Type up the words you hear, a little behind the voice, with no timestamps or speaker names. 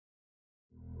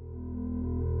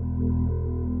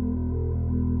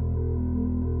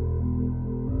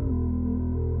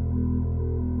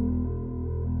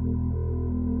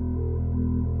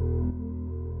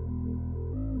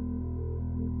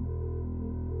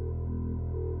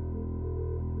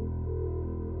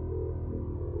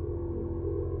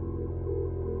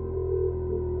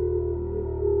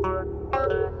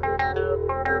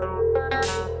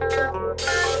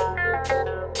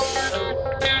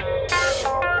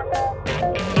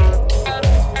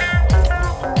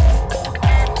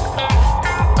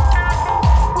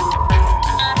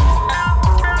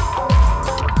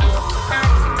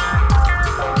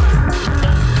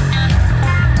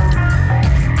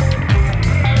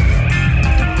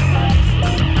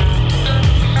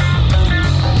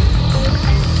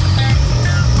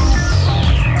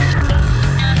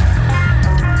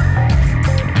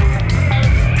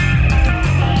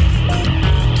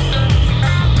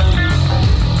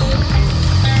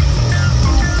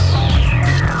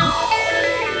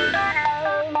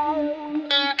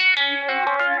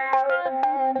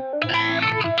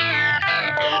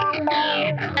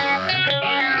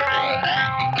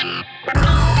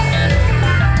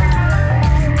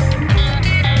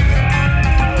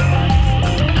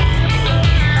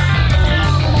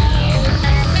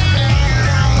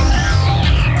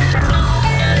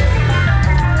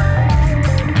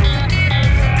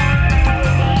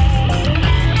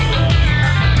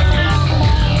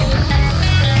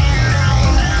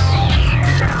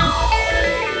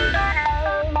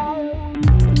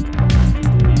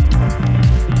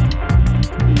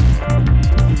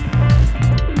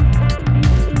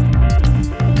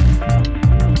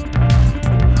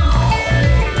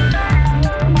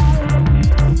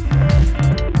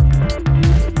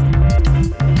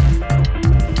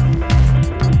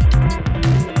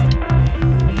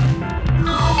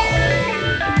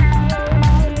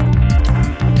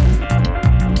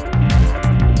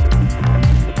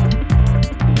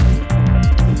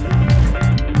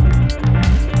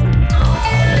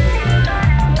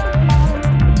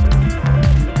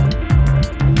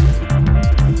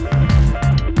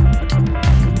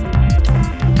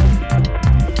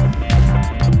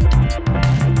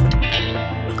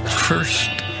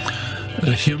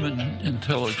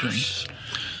intelligence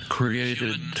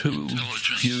created two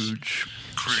huge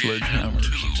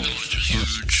sledgehammers.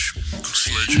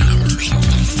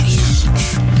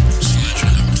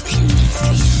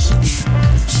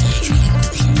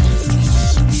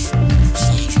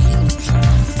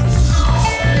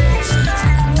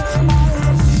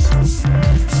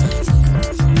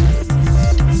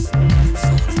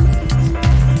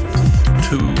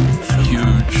 Two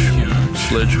huge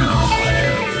sledgehammers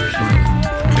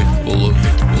capable of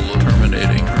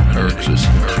terminating our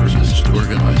existence, or at least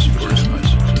organizing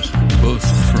existence, both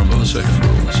from the Second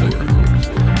World War.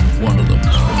 One of them is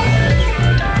from Italy.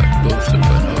 Both have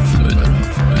been off.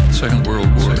 The Second World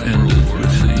War ended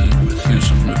with the use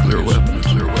of nuclear weapons.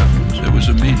 It was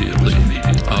immediately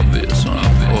obvious on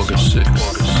August 6,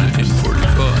 1945.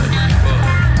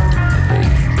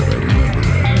 That I remember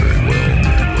very well.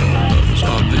 It was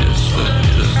obvious that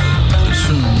as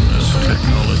soon as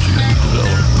technology would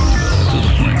develop to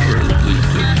the point where it would lead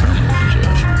to terminal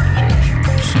disaster,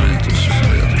 scientists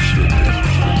really understood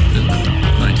this. In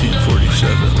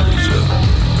 1947, the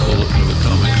Bulletin of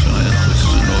Atomic Scientists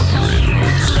inaugurated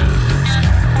its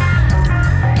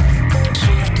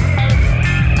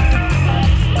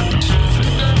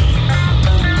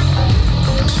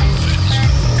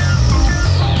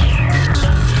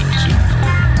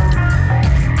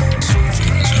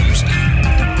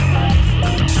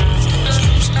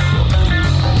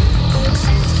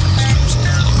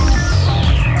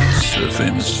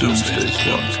famous doomsday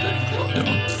clock.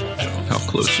 How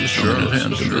close is the minute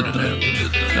hand to midnight?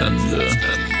 And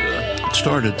it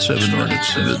started 7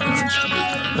 minutes to midnight.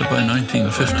 By 1953,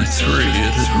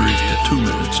 it had moved to 2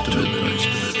 minutes to midnight.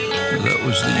 That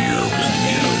was the year when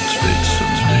the United States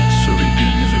and the Soviet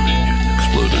Union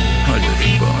exploded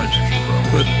hydrogen bombs.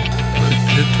 But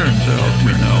it turns out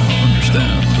we now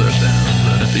understand that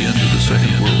at the end of the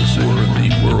Second World War, the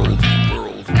world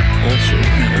also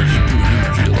enters into a new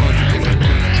geological epoch,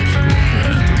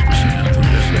 Anthropocene,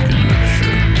 in which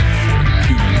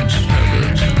humans have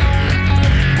a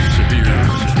severe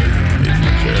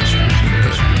major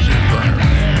disasters in the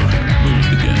environment.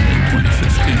 Moved again in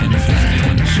 2015 and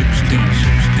 2016.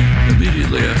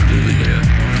 Immediately after the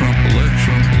Trump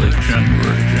election, late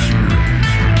January,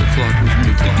 the clock was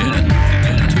moved again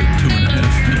to 2.5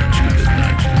 minutes to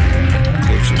midnight.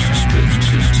 Closest to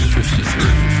 53.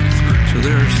 So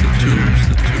there's the two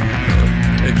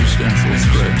existential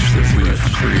threats that we've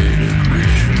created,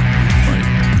 which might,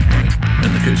 in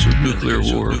the case of nuclear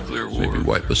war, maybe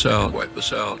wipe us out. In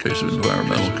the case of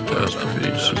environmental catastrophe,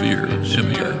 severe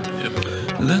impact.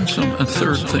 And then a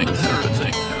third thing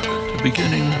happened.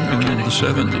 Beginning in the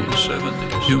 70s,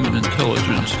 human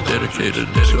intelligence dedicated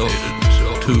itself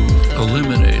to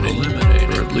eliminating,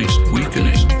 or at least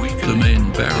weakening, the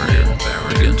main barrier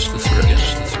against the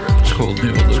threats. It's called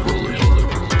neoliberalism.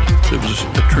 There was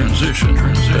a transition in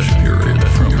that period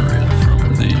from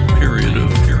the period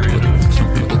of what some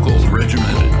people call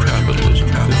regimented capitalism,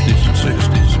 50s and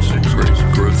 60s, great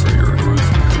growth period,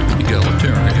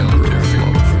 egalitarian growth,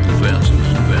 advances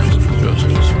in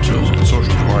justice, and so on. Social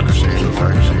democracy,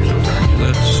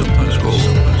 That's sometimes called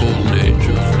the golden age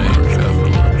of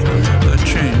capitalism. That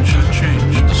changed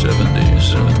in the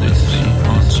 70s with the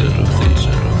onset of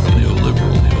the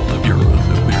neoliberal era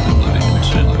that we've been living in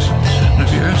since. And if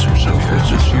you ask yourself what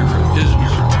this era is,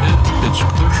 its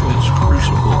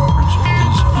crucible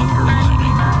is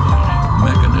undermining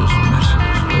mechanisms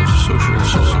of social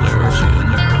solidarity and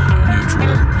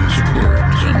mutual support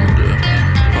and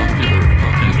popular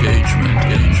engagement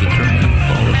in determined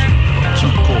policy. It's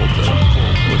not called that.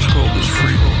 What's called is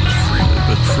freedom.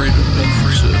 But freedom means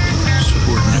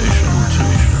subordination to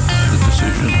the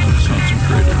decisions of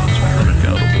concentrated,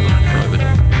 unaccountable private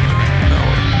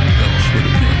power. That's what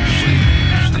it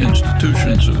means. The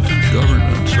institutions of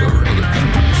governance or other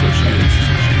kinds of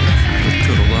associations that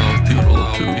could allow people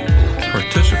to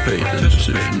participate in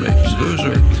decision-making, those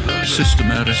are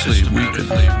systematically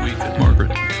weakened.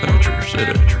 Margaret Thatcher said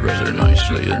it rather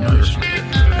nicely in her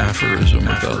aphorism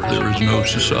about there is no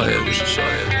society,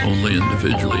 only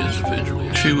individuals.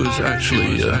 She was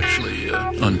actually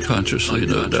unconsciously,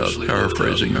 no doubt,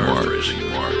 paraphrasing Marx,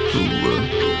 who,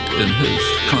 in his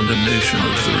condemnation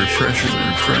of the repression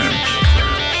in France,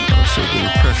 said the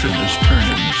repression is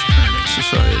turning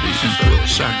society into a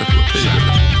sack of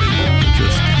potatoes.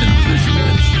 Just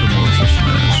individuals, amorphous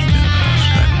mass,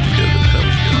 can't act together to have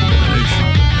a combination.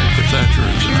 For Thatcher,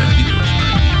 it's an ideal.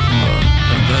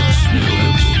 And that's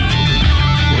neoliberalism.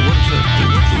 Well, what does that do?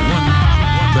 The one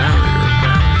barrier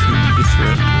to the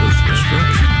threat of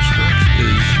destruction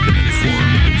is an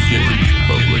informed, engaged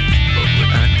public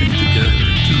acting together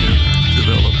to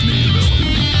develop means to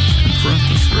confront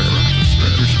the threat and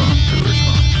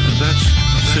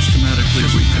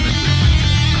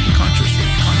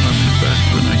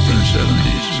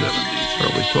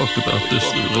talked about this.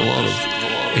 There was a lot of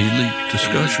elite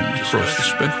discussion across the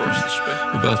spectrum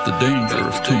about the danger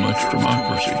of too much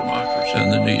democracy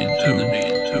and the need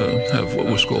to have what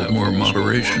was called more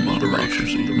moderation in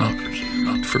democracy,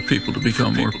 not for people to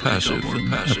become more passive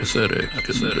and apathetic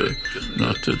and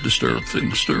not to disturb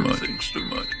things too much.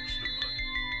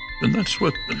 And that's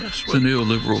what the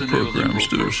neoliberal programs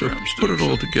do. So put it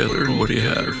all together, and what do you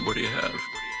have?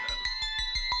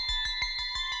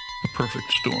 A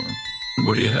perfect storm.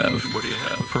 What do you have?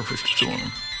 A perfect storm.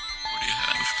 What do you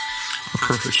have? A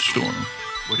perfect storm.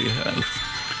 What do you have?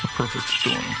 A perfect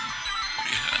storm. What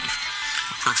do you have?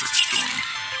 A perfect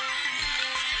storm.